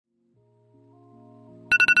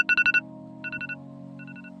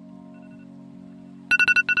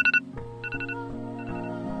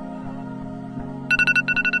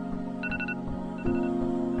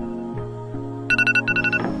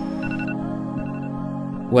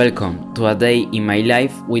Welcome to a day in my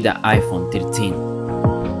life with the iPhone 13.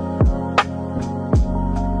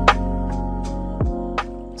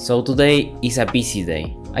 So today is a busy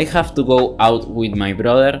day. I have to go out with my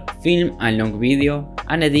brother, film a long video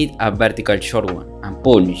and edit a vertical short one and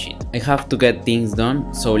publish it. I have to get things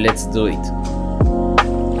done, so let's do it.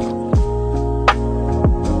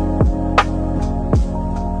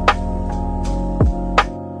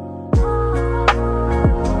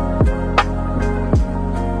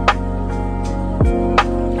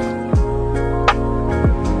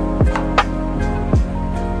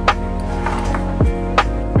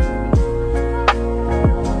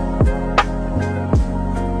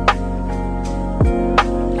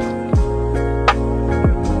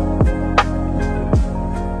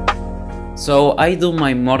 So I do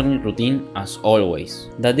my morning routine as always.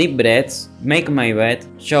 The deep breaths, make my bed,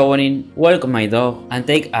 showering, walk my dog and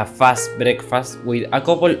take a fast breakfast with a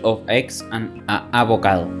couple of eggs and an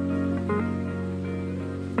avocado.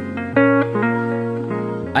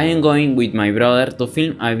 I am going with my brother to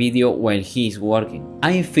film a video while he is working.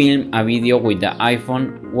 I film a video with the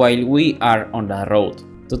iPhone while we are on the road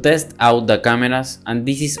to test out the cameras, and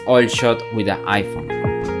this is all shot with the iPhone.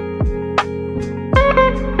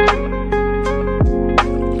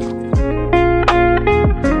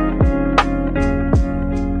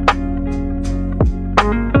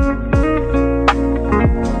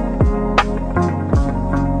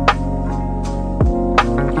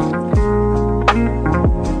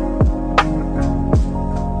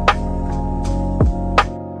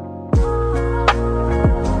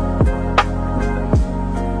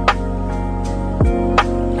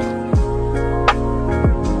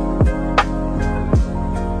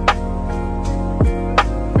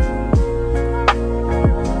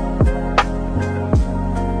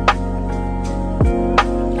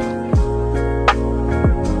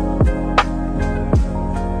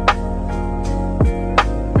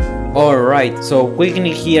 Alright, so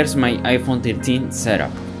quickly here's my iPhone 13 setup.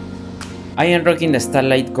 I am rocking the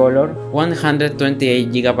Starlight color,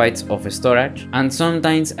 128GB of storage, and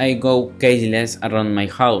sometimes I go caseless around my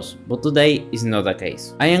house, but today is not the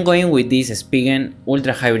case. I am going with this Spigen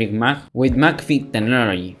Ultra Hybrid Mag with MagFit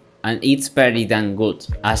technology, and it's very damn good.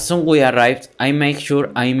 As soon as we arrived, I make sure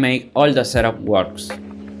I make all the setup works.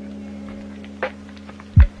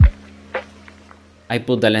 I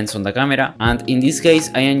put the lens on the camera, and in this case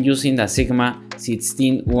I am using the Sigma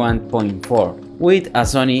 16 1.4 with a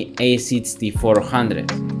Sony a6400.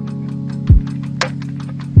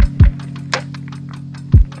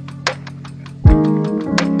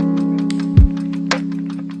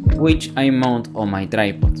 Which I mount on my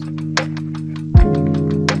tripod.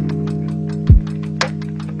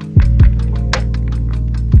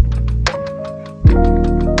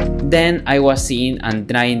 Then I was seeing and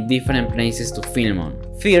trying different places to film on.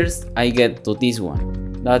 First I get to this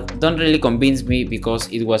one, that don't really convince me because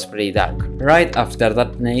it was pretty dark. Right after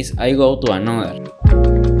that place I go to another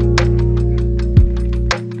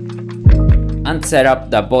and set up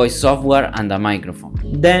the voice software and the microphone.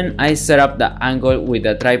 Then I set up the angle with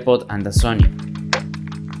the tripod and the Sony,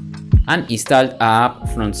 and installed an app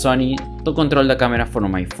from Sony to control the camera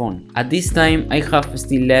from my phone. At this time I have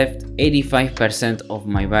still left 85% of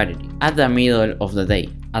my battery at the middle of the day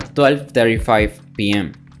at 12:35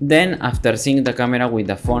 p.m. Then after seeing the camera with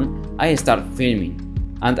the phone I start filming,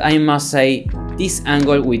 and I must say this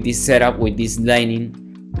angle with this setup with this lighting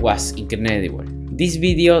was incredible. This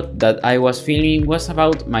video that I was filming was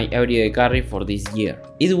about my everyday carry for this year.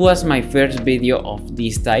 It was my first video of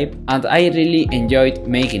this type and I really enjoyed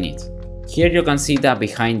making it. Here you can see the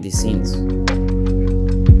behind the scenes.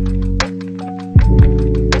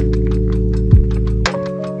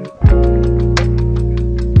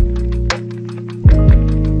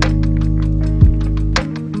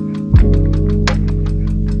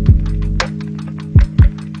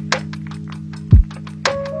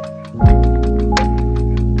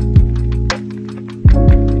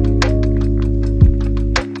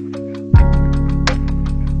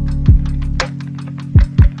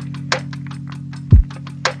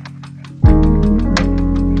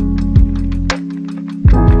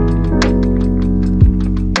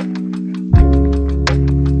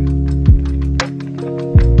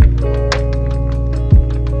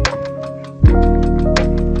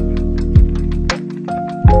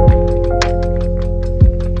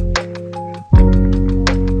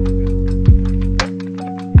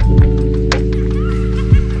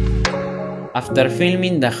 After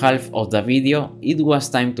filming the half of the video, it was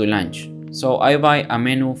time to lunch, so I buy a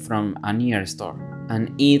menu from a near store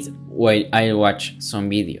and eat while I watch some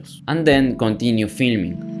videos, and then continue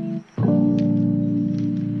filming.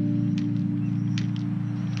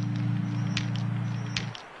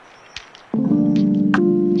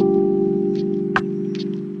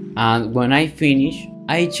 and when I finish,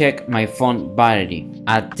 I check my phone battery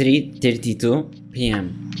at 3:32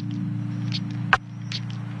 p.m.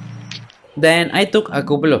 Then I took a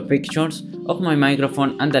couple of pictures of my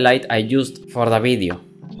microphone and the light I used for the video.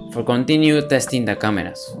 For continue testing the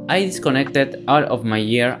cameras, I disconnected all of my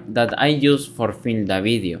gear that I used for film the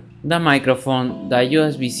video, the microphone, the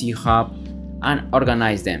USB-C hub, and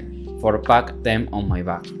organized them, for pack them on my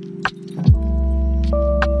bag.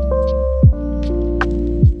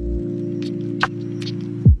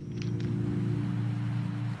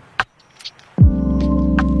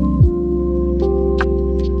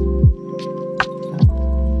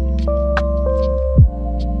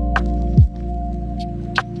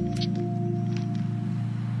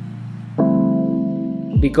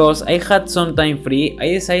 Because I had some time free,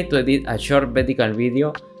 I decided to edit a short vertical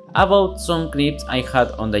video about some clips I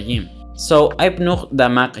had on the gym. So I plugged the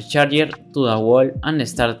Mac charger to the wall and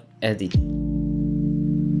started editing.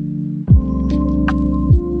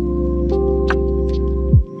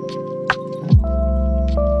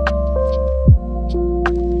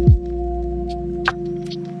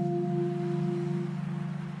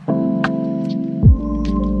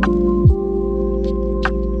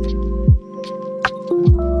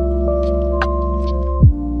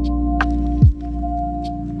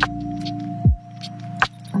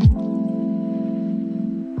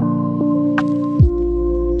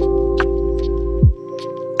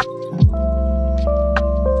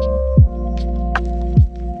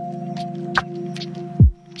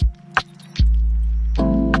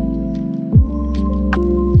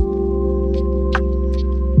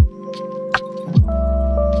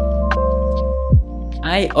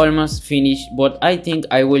 I almost finished, but I think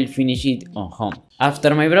I will finish it on home.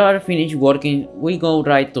 After my brother finished working, we go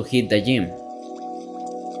right to hit the gym.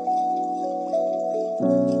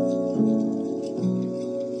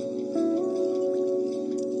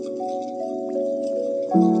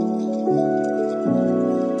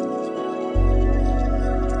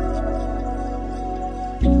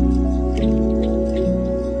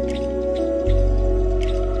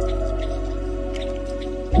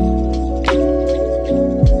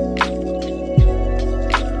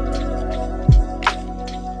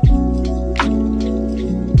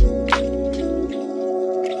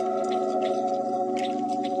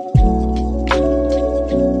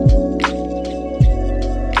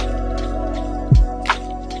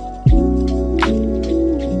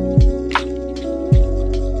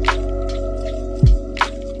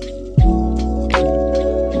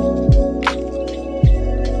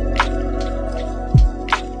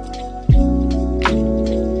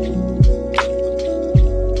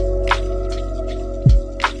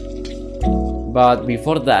 But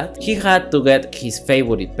before that, he had to get his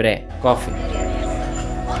favorite pre, coffee.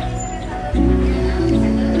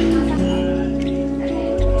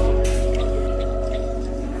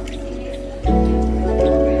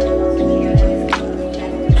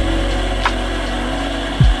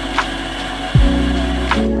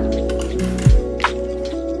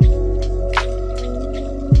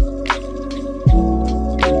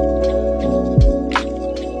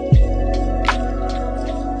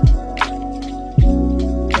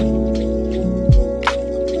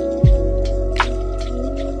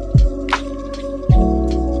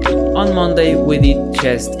 On Monday we did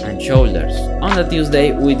chest and shoulders. On the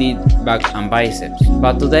Tuesday we did back and biceps.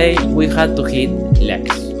 But today we had to hit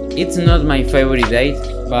legs. It's not my favorite day,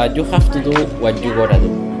 but you have to do what you gotta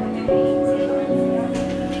do.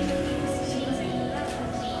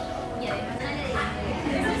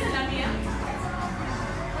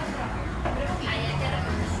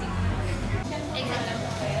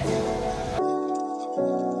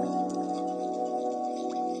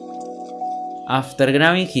 After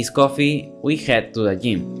grabbing his coffee, we head to the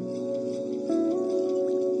gym.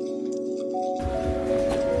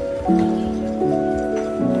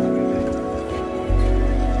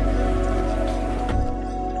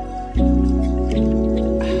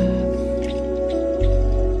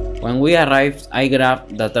 When we arrived, I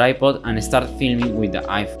grabbed the tripod and started filming with the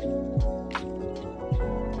iPhone.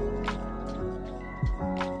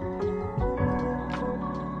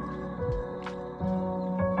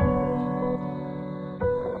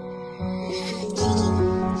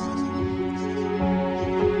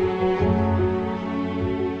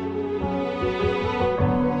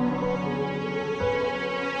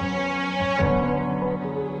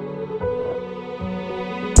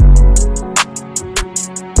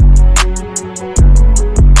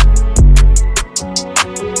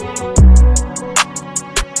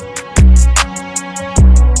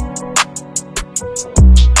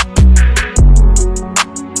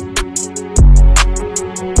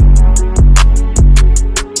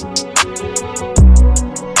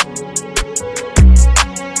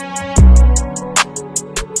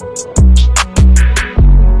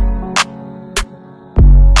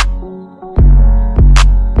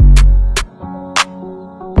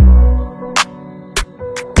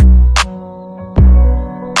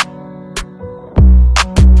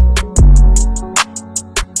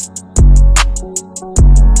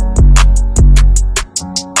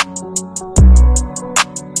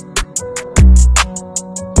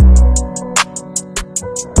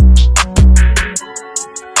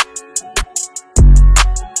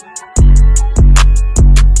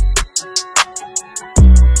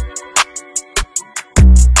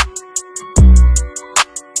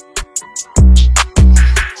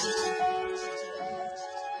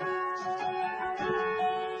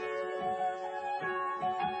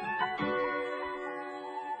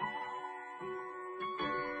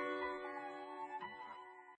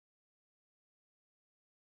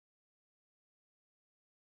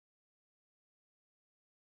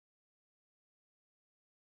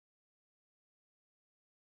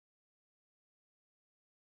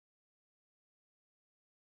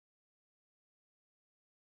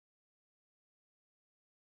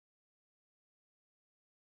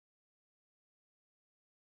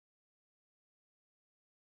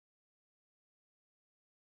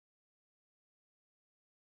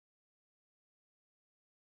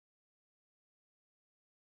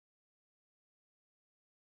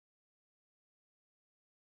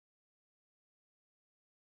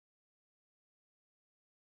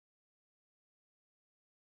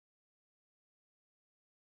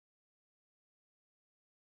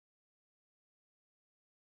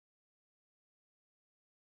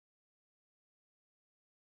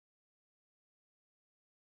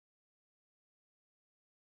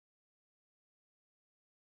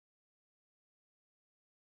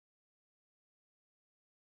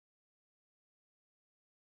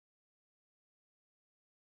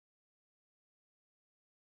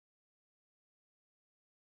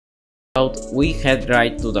 out, we head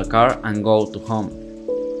right to the car and go to home.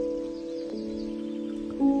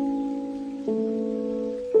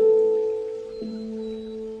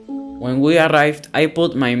 When we arrived, I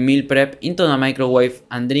put my meal prep into the microwave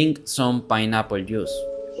and drink some pineapple juice.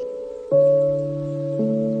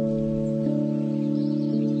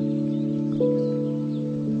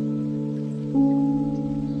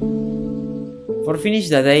 For finish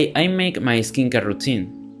the day, I make my skincare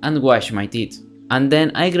routine and wash my teeth. And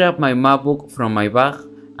then I grab my MacBook from my bag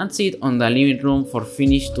and sit on the living room for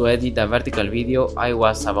finish to edit the vertical video I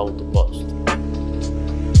was about to post.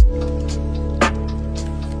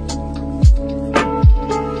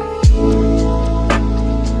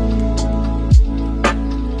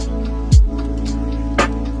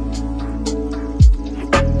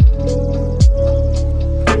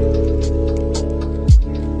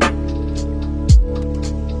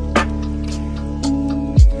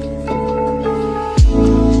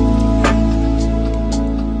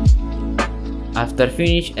 After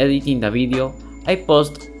finish editing the video, I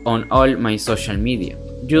post on all my social media,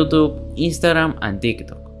 YouTube, Instagram and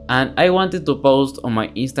TikTok. And I wanted to post on my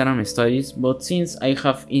Instagram stories, but since I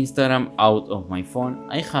have Instagram out of my phone,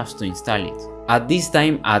 I have to install it. At this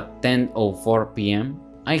time at 10:04 p.m,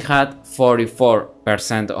 I had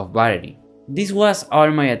 44% of battery. This was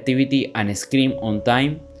all my activity and screen on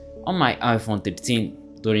time on my iPhone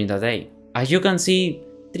 13 during the day. As you can see,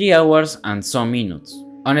 3 hours and some minutes.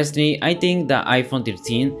 Honestly, I think the iPhone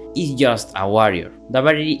 13 is just a warrior. The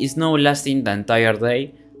battery is now lasting the entire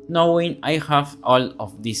day, knowing I have all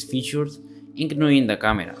of these features, including the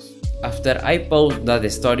cameras. After I post that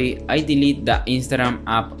story, I delete the Instagram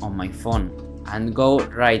app on my phone and go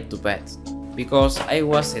right to bed, because I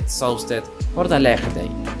was exhausted for the leg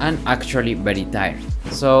day and actually very tired.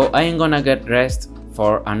 So I am gonna get rest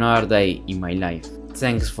for another day in my life.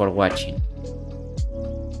 Thanks for watching.